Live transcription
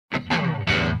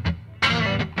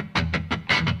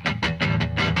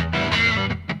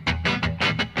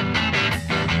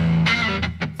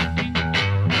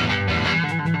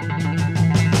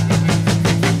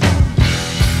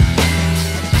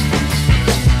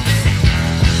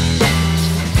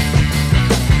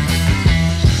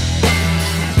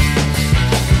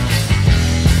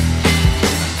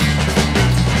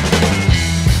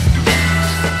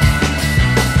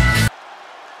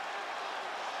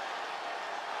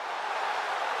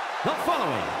The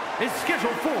following is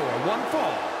scheduled for one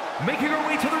fall, making her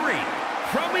way to the ring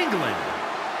from England,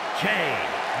 Hayter.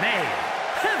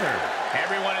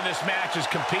 Everyone in this match is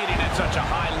competing at such a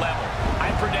high level.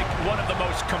 I predict one of the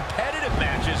most competitive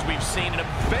matches we've seen in a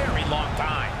very long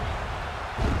time.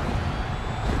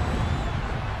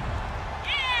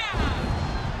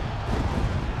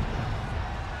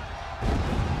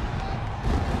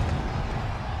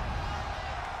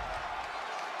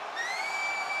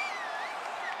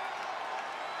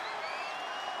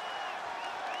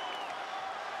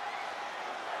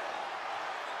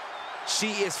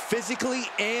 She is physically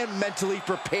and mentally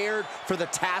prepared for the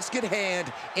task at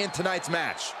hand in tonight's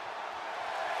match.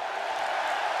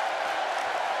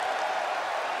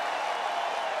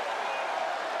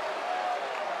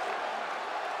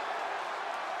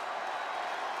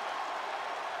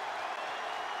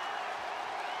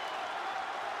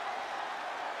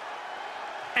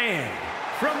 And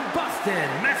from Boston,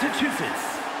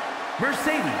 Massachusetts,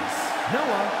 Mercedes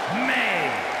Noah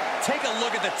May. Take a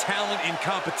look at the talent in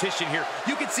competition here.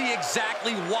 You can see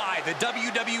exactly why the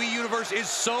WWE Universe is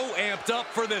so amped up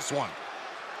for this one.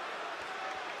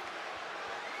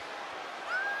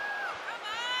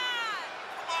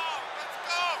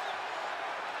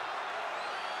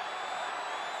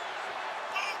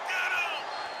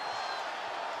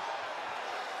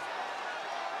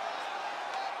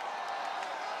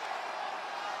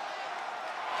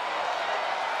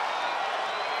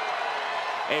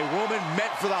 A woman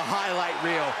meant for the highlight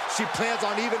reel. She plans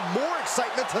on even more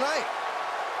excitement tonight.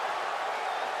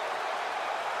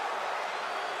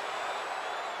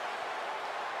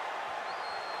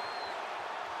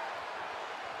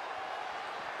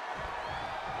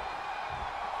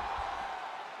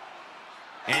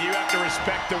 And you have to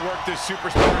respect the work this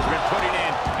superstar has been putting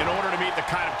in order to meet the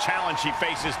kind of challenge she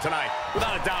faces tonight.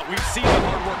 Without a doubt, we've seen the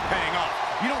hard work paying off.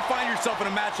 You don't find yourself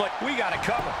in a match like We got it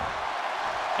covered.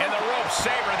 And the rope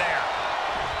saver there.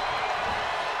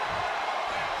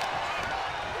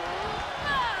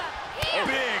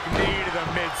 big knee to the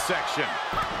midsection.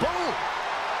 Boom!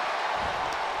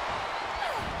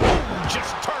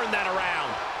 Just turn that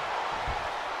around.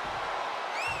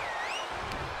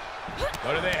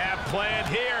 What do they have planned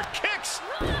here? Kicks!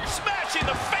 Smashing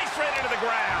the face right into the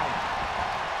ground.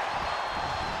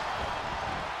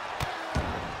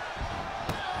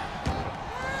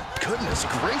 Goodness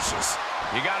gracious.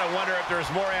 You got to wonder if there's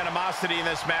more animosity in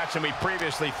this match than we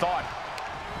previously thought.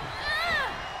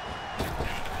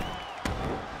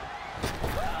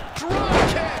 Drop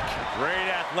kick! Great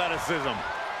athleticism.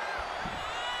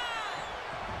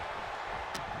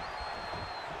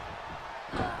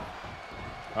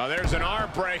 Oh, there's an arm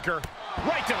breaker.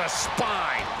 Right to the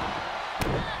spine.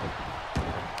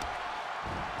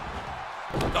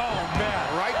 Oh,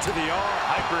 man, right to the arm.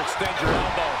 Hyperextend your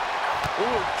elbow.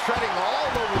 Ooh, treading all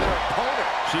over their opponent.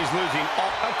 She's losing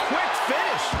a quick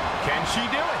finish. Can she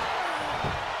do it?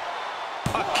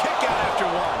 A kick out after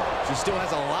one. She still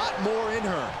has a lot more in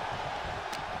her.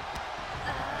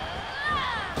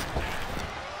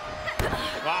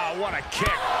 Wow, what a kick.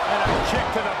 And a kick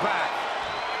to the back.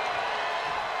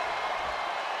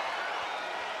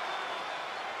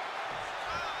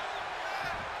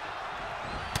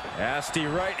 Nasty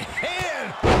right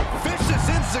hand. Vicious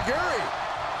enziguri.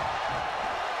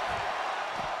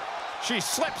 She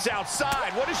slips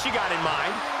outside. What has she got in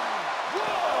mind?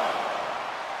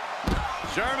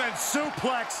 German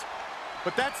suplex.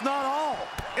 But that's not all.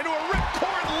 Into a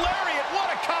ripcord lariat. What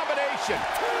a combination.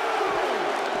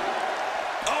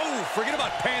 Oh, forget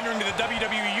about pandering to the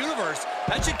WWE Universe.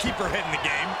 That should keep her head in the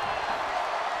game.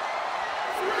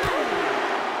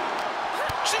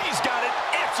 She's got an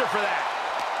answer for that.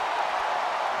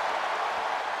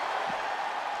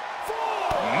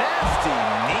 Nasty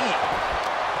knee.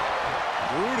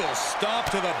 Brutal stomp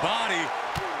to the body.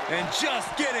 And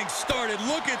just getting started.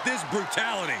 Look at this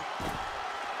brutality.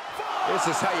 This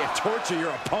is how you torture your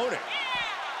opponent.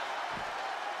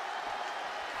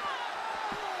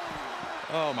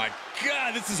 Oh, my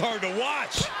God. This is hard to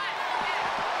watch.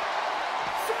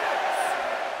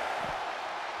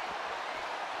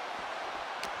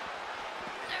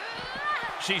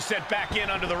 She's set back in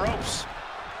under the ropes.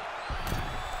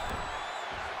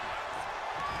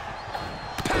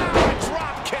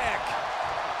 Drop kick.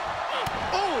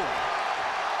 Ooh.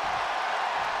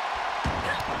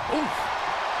 Ooh.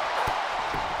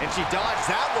 And she dodged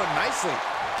that one nicely.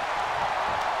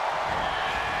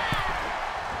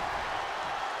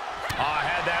 Oh, I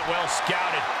had that well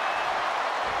scouted.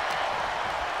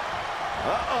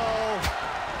 Uh-oh.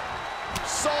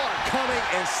 Saw it coming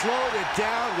and slowed it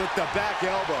down with the back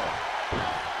elbow.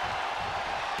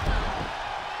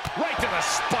 Right to the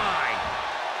spine.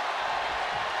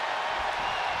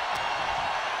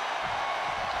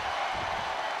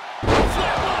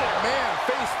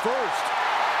 first.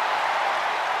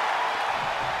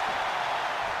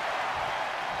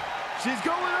 She's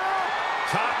going up.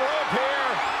 Top rope here.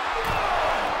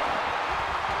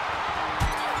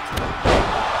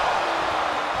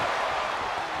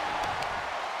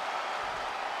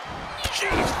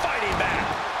 She's fighting back.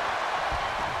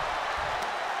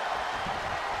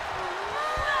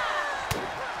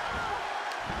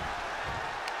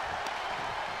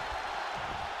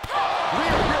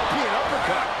 Rear European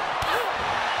uppercut.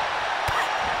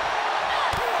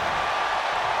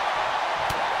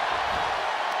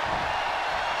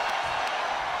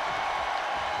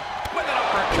 With an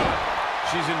uppercut.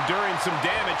 She's enduring some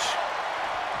damage.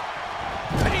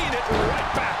 Paying it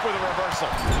right back with a reversal.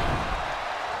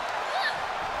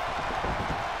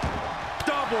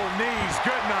 Double knees,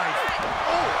 good night.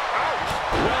 Oh, ouch.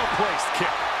 Well-placed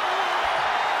kick.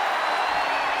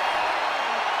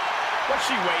 What's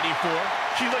she waiting for?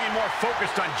 She's looking more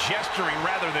focused on gesturing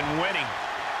rather than winning.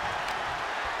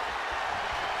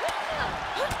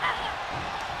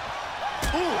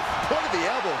 Ooh, point of the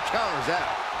elbow counters that.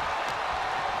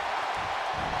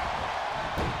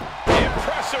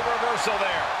 Impressive reversal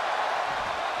there.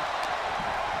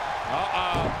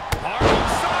 Harlem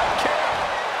side kick.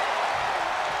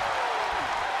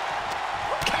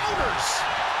 Counters.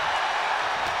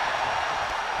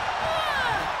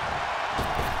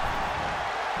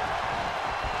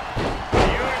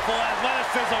 Beautiful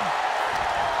athleticism.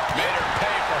 Made her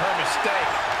pay for her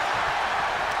mistake.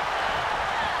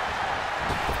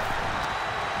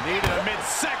 Needed a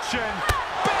midsection.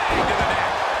 Bang to the neck.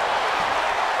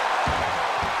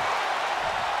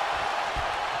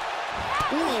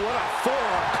 Ooh, what a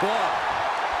forearm club.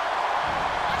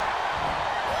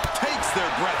 Takes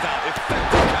their breath out.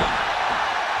 Effective counter.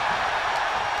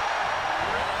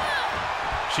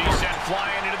 She's sent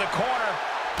flying into the corner.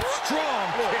 Strong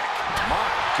kick. My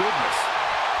goodness.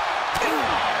 Ooh,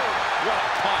 what a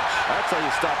punch. That's how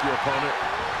you stop your opponent.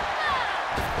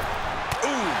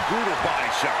 Ooh, brutal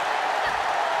body shot.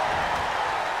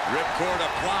 Ripcord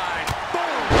applied.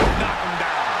 Boom! Knock him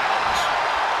down. Ouch.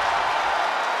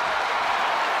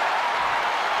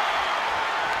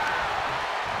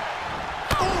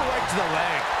 Ooh, right to the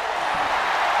leg.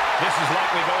 This is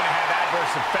likely going to have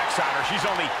adverse effects on her. She's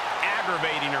only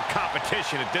aggravating her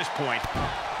competition at this point.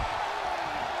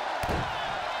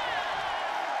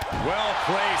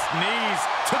 Well-placed knees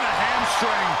to the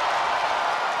hamstring.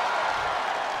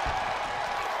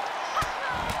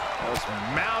 Was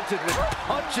mounted with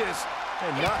punches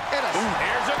and not. Ooh,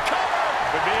 here's a cover.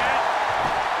 Could be it.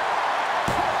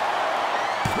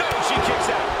 No, she kicks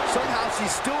out. Somehow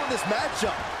she's still in this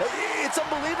matchup. It's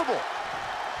unbelievable.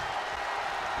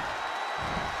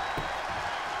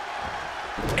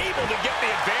 Able to get the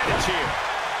advantage here.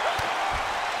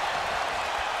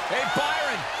 Hey,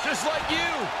 Byron, just like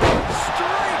you.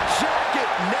 Straight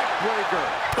jacket neck breaker.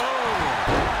 Boom.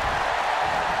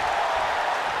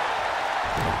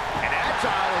 An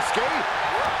agile escape.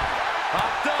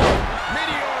 Popped up.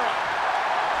 Meteora.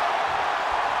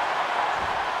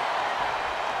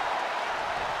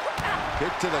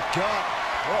 Kick to the gut.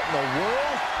 What in the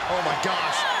world? Oh my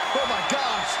gosh. Oh my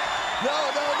gosh. No,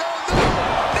 no, no, no.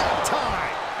 That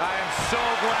time. I am so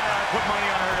glad I put money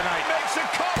on her tonight. Makes a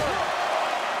cover.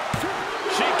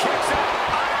 She kicks out.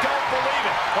 I don't believe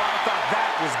it. Oh, I thought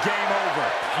that was game over.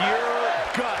 Pure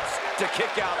guts to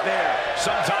kick out there.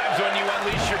 Sometimes when you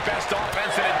unleash your best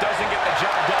offense and it doesn't get the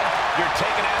job done, you're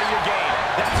taken out of your game.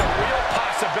 That's a real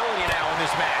possibility now in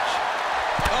this match.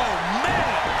 Oh,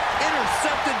 man!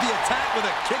 Intercepted the attack with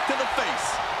a kick to the face.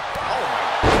 Oh, my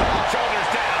God. Shoulders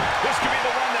down. This could be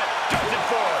the one that does it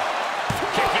for her.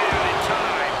 Kicking out in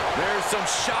time. There's some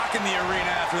shock in the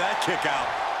arena after that kick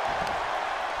out.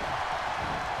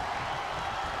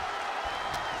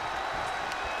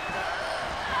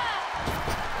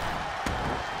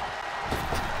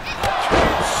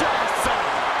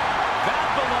 That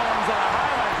belongs on a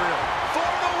highlight reel.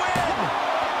 For the win.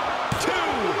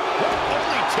 Two. What,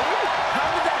 only two? How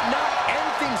did that not end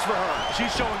things for her?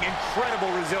 She's showing incredible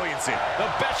resiliency. The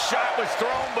best shot was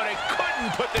thrown, but it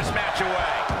couldn't put this match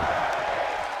away.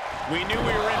 We knew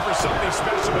we were in for something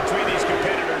special between these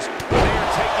competitors. They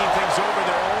are taking things over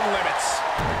their own limits.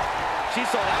 She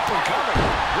saw that one coming.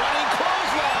 Running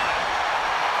clothesline.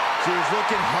 She was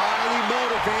looking highly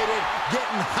motivated,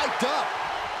 getting hyped up.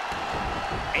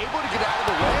 Able to get out of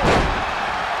the way.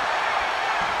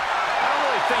 I don't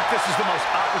really think this is the most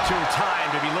opportune time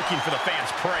to be looking for the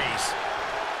fans' praise.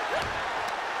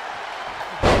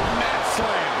 Mat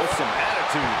slam with some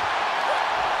attitude.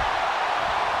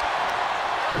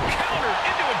 Countered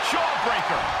into a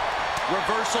jawbreaker.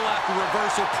 Reversal after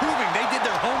reversal, proving they did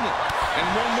their homework. And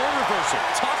one more reversal.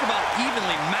 Talk about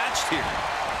evenly matched here.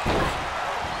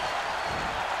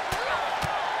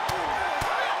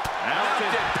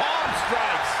 Mounted palm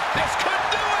strikes. This could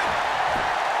do it.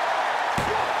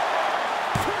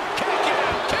 Kick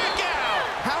out, kick out.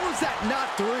 How is that not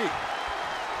 3?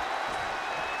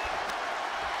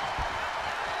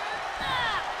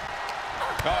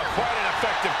 Oh, quite an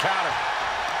effective counter.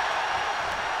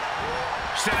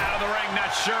 Sent out of the ring, not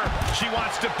sure she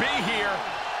wants to be here.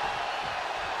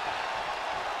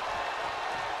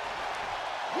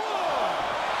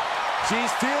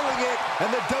 She's feeling it,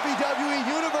 and the WWE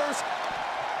Universe.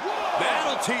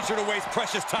 That'll teach her to waste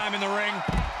precious time in the ring.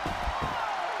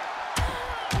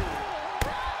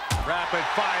 Rapid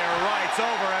fire rights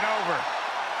over and over.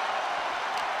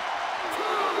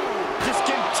 Just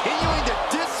continuing to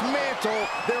dismantle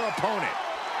their opponent.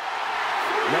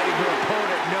 Letting her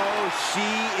opponent know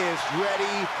she is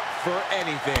ready for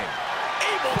anything.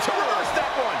 Able to reverse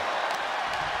that one.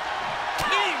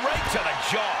 Knee right to the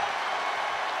jaw.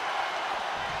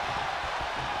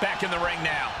 Back in the ring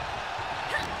now.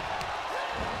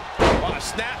 Oh, a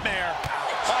snapmare.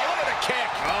 Oh, look at the kick.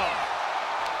 Oh.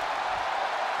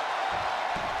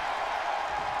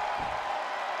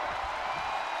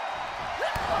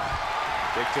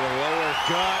 Kick to the lower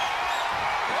gut.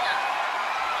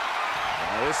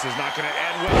 Oh, this is not going to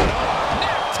end well at all.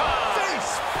 Neck tie.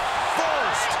 Face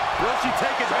first. Will she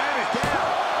take advantage? Down.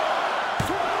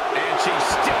 And she's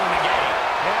still in the game.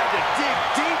 Had to dig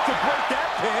deep to break that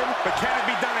pin. But can it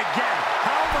be done again?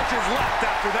 How much is left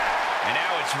after that? And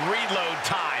now it's reload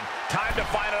time. Time to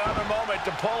find another moment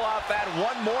to pull off that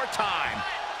one more time.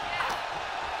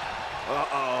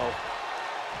 Uh-oh.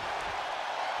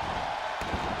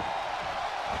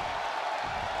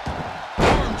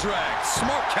 Arm drag.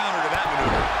 Smart counter to that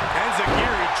maneuver.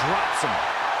 Enziguri drops him.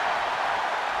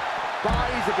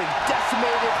 Bodies have been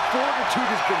decimated, fortitude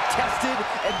has been tested,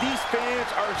 and these fans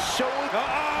are showing...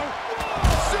 Uh-oh!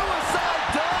 Suicide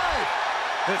dive!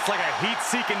 It's like a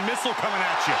heat-seeking missile coming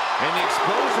at you. And the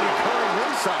explosion occurring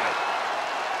ringside.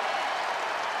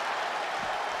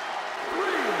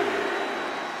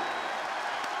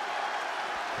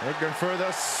 Looking for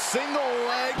the single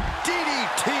leg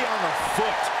DDT on the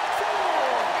foot.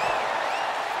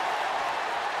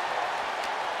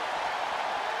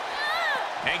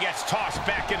 And gets tossed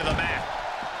back into the mat.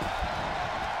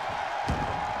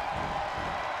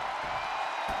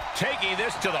 Taking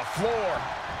this to the floor.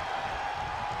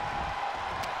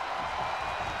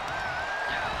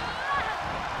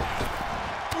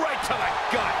 Right to the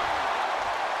gut.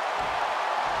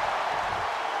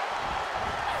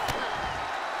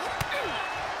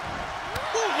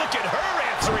 Ooh, look at her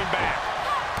answering back.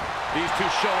 These two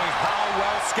showing how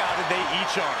well scouted they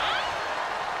each are.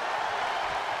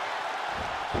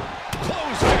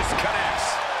 Close fist connects.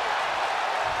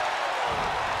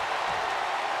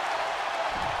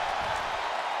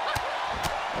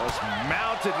 Just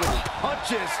mounted with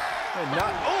punches and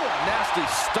not, oh, a nasty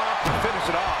stomp to finish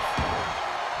it off.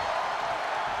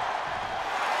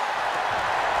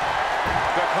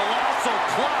 The colossal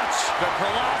clutch. The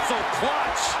colossal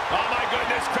clutch. Oh my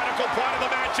goodness, critical point of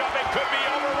the matchup. It could be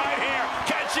over right here.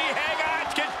 Can she hang on?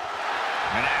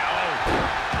 And now,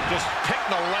 just pick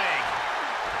the leg.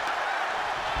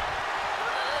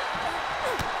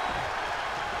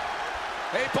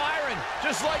 Hey, Byron,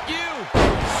 just like you.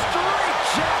 Straight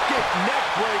jacket neck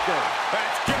breaker.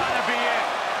 That's gotta be it.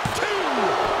 2.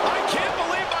 I can't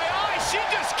believe my eyes. She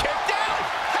just kicked out.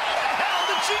 How the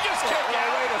hell did she just kick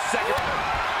out? Wait a second.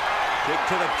 Kick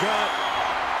to the gut.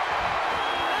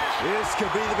 This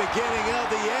could be the beginning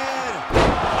of the end.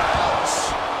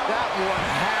 Ouch! That one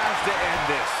has to end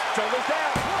this. Shoulders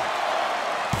down.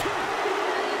 1, 2.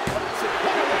 That's it.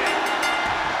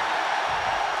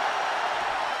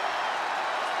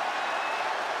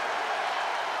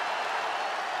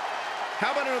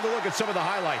 How about another look at some of the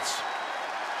highlights?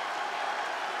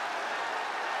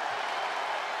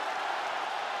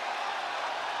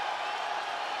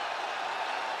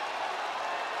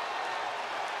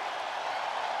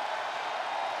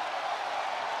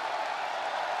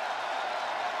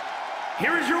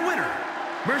 Here is your winner,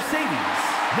 Mercedes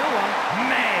Noah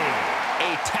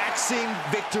May. A taxing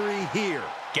victory here.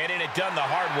 Getting it done the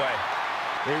hard way.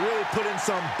 They really put in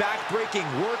some back-breaking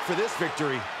work for this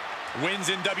victory. Wins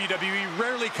in WWE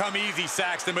rarely come easy,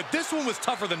 Saxton, but this one was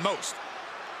tougher than most.